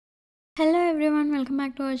everyone, welcome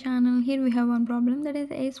back to our channel. Here we have one problem, that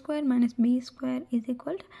is a square minus b square is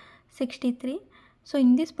equal to 63. So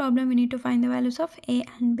in this problem we need to find the values of a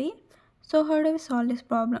and b. So how do we solve this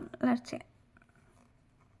problem? Let's see.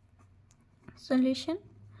 Solution.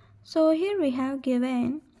 So here we have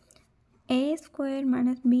given a square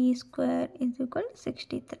minus b square is equal to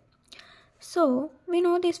 63. So we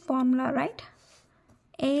know this formula, right?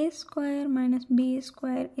 A square minus b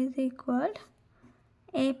square is equal to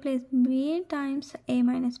a plus b times a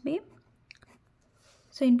minus b.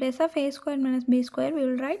 So in place of a square minus b square, we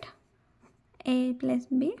will write a plus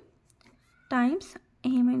b times a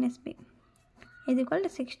minus b is equal to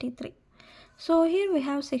 63. So here we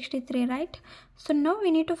have 63, right? So now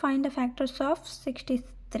we need to find the factors of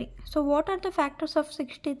 63. So what are the factors of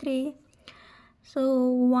 63? So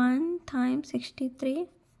 1 times 63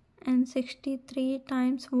 and 63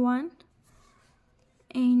 times 1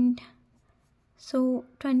 and so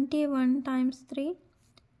 21 times 3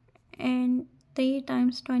 and 3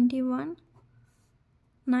 times 21,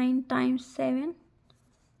 9 times 7,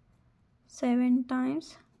 7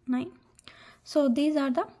 times 9. So these are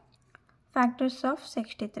the factors of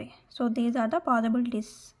 63. So these are the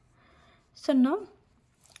possibilities. So now,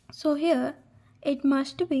 so here it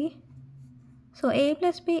must be, so a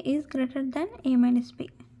plus b is greater than a minus b.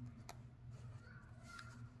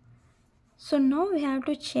 So now we have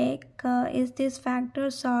to check is these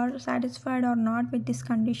factors are satisfied or not with this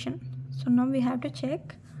condition. So now we have to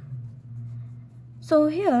check. So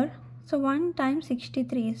here, so 1 times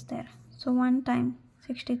 63 is there. So 1 times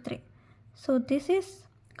 63. So this is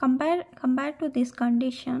compared to this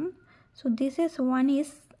condition. So this is 1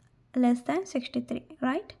 is less than 63,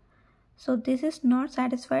 right? So this is not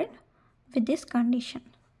satisfied with this condition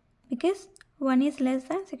because 1 is less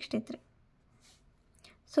than 63.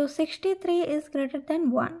 So 63 is greater than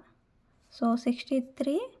 1. So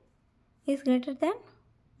 63 is greater than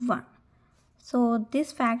 1. So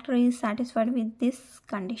this factor is satisfied with this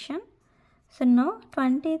condition. So now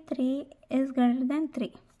 23 is greater than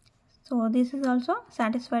 3. So this is also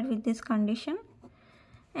satisfied with this condition.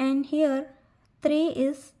 And here 3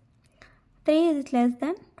 is less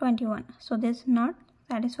than 21. So this is not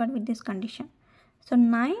satisfied with this condition. So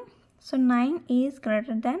 9 is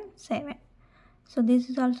greater than 7. So this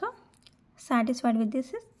is also satisfied with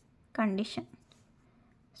this condition.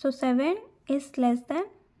 So 7 is less than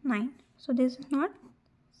 9. So this is not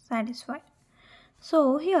satisfied.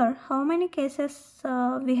 So here how many cases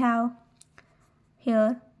we have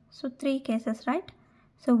here? So 3 cases, right?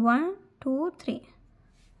 So 1, 2, 3.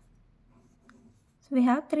 So we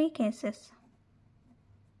have 3 cases.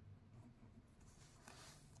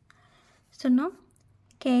 So now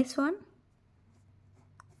case 1.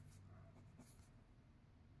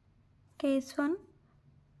 Case 1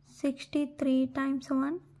 63 times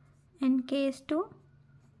 1 and case 2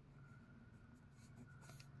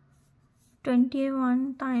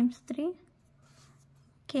 21 times 3,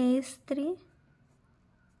 case 3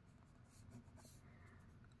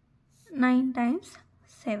 9 times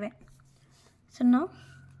 7. So now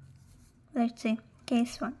let's see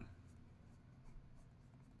case 1.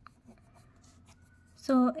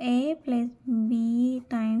 So a plus b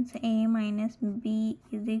times a minus b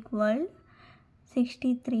is equal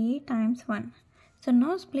 63 times 1. So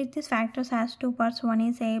now split these factors as 2 parts. One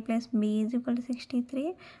is a plus b is equal to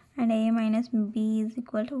 63 and a minus b is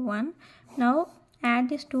equal to 1. Now add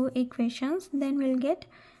these two equations, then we'll get,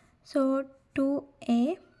 so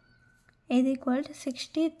 2a is equal to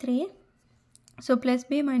 63. So plus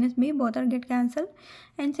b minus b both are get cancelled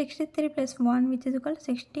and 63 plus 1 which is equal to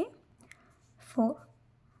 64.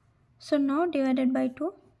 So now divided by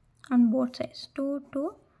 2 on both sides. 2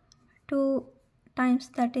 times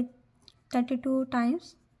 32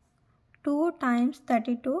 times 2 times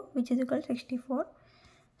 32 which is equal to 64.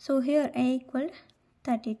 So here a equal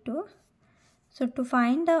 32. So to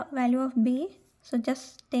find the value of b, so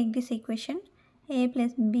just take this equation, a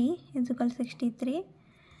plus b is equal to 63,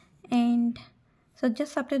 and so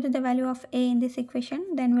just substitute the value of a in this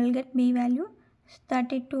equation, then we'll get b value.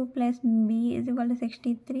 32 plus b is equal to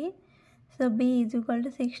 63. So b is equal to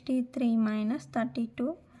 63 minus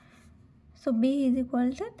 32. So b is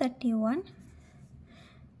equal to 31.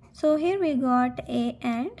 So here we got a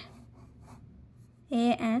and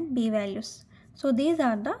b values. So these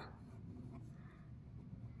are the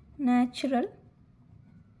natural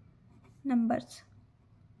numbers.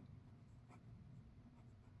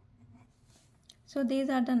 So these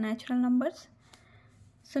are the natural numbers.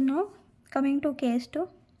 So now coming to case 2.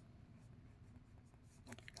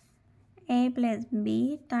 A plus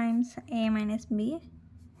b times a minus b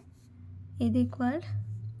is equal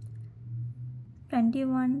to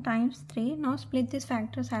 21 times 3. Now split these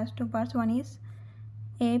factors as two parts. One is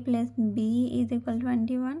a plus b is equal to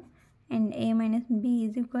 21 and a minus b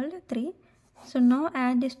is equal to 3. So now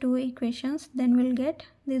add these two equations, then we'll get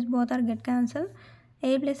these both are get cancelled.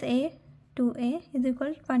 A plus a 2a is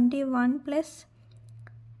equal to 21 plus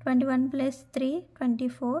 3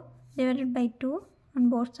 24 divided by 2 on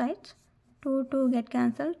both sides. 2 get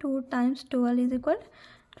cancelled. 2 times 12 is equal to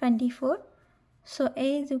 24. So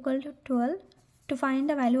a is equal to 12. To find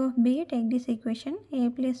the value of b, take this equation. A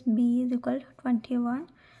plus b is equal to 21.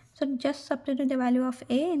 So just substitute the value of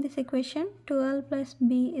a in this equation. 12 plus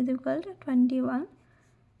b is equal to 21.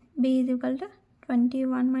 b is equal to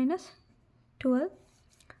 21 minus 12.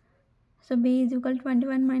 So b is equal to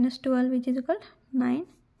 21 minus 12, which is equal to 9.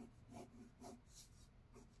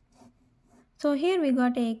 So here we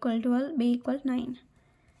got a equal to 12, b equal to 9.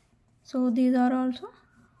 So these are also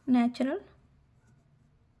natural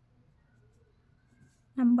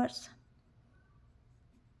numbers.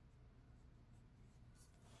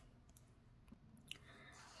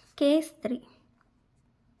 Case 3.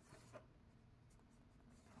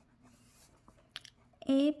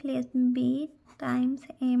 A plus b times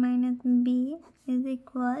a minus b is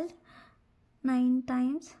equal to 9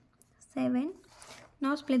 times 7.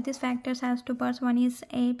 Now split these factors as two parts. One is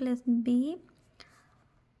a plus b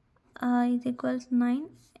is equal to 9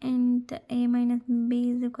 and a minus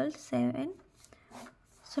b is equal to 7.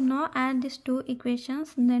 So now add these two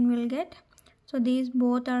equations, then we'll get, so these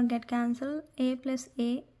both are get cancelled. A plus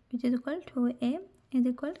a, which is equal to a, is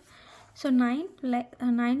equal to, so 9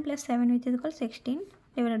 plus 7, which is equal to 16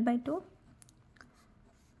 divided by 2.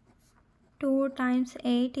 2 times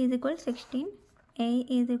 8 is equal to 16. A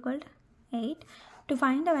is equal to 8. To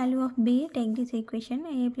find the value of b, take this equation.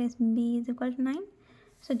 A plus b is equal to 9.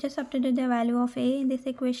 So just substitute the value of a in this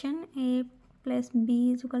equation. A plus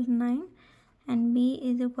b is equal to 9 and b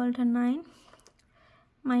is equal to 9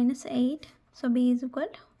 minus 8. So b is equal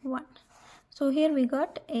to 1. So here we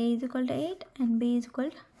got a is equal to 8 and b is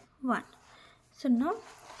equal to 1. So now,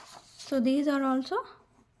 so these are also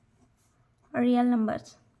real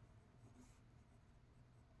numbers.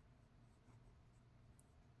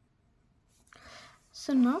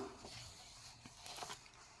 So now,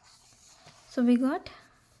 so we got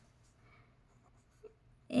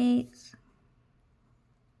case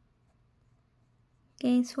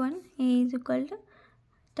 1, a is equal to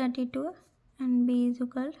 32 and b is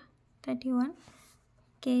equal to 31.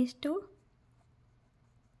 Case 2,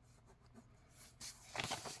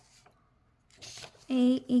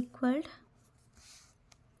 a equal to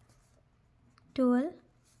 12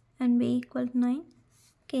 and b equal to 9.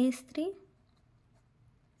 Case 3,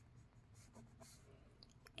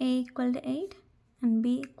 a equal to 8 and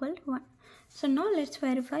b equal to 1. So now let's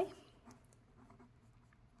verify.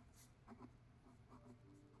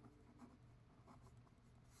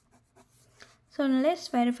 So let's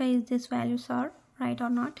verify if these values are right or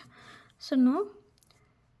not. So now,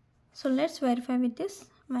 so let's verify with this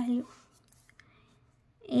value.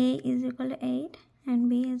 A is equal to 8 and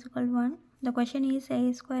b is equal to 1. The question is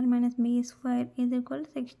a square minus b square is equal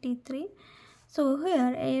to 63. So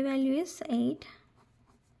here a value is 8,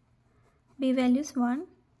 b value is 1,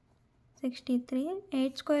 63,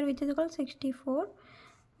 8 square which is equal to 64,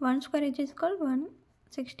 1 square which is equal to 1,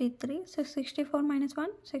 63. So 64 minus 1,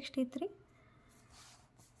 63.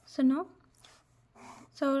 So now,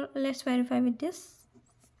 so let's verify with this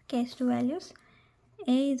case 2 values.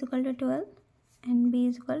 A is equal to 12 and b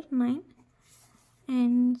is equal to 9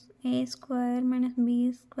 and a square minus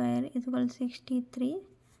b square is equal to 63.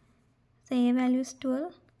 So a value is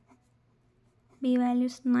 12, b value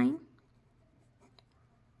is 9.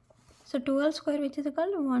 So 12 square which is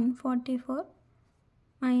equal to 144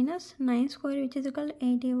 minus 9 square which is equal to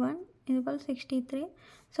 81 is equal to 63.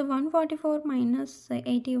 So 144 minus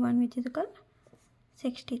 81 which is equal to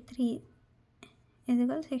 63 is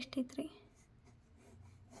equal to 63.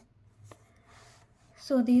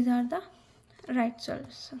 So these are the right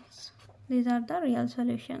solutions. These are the real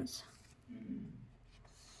solutions.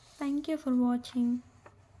 Thank you for watching.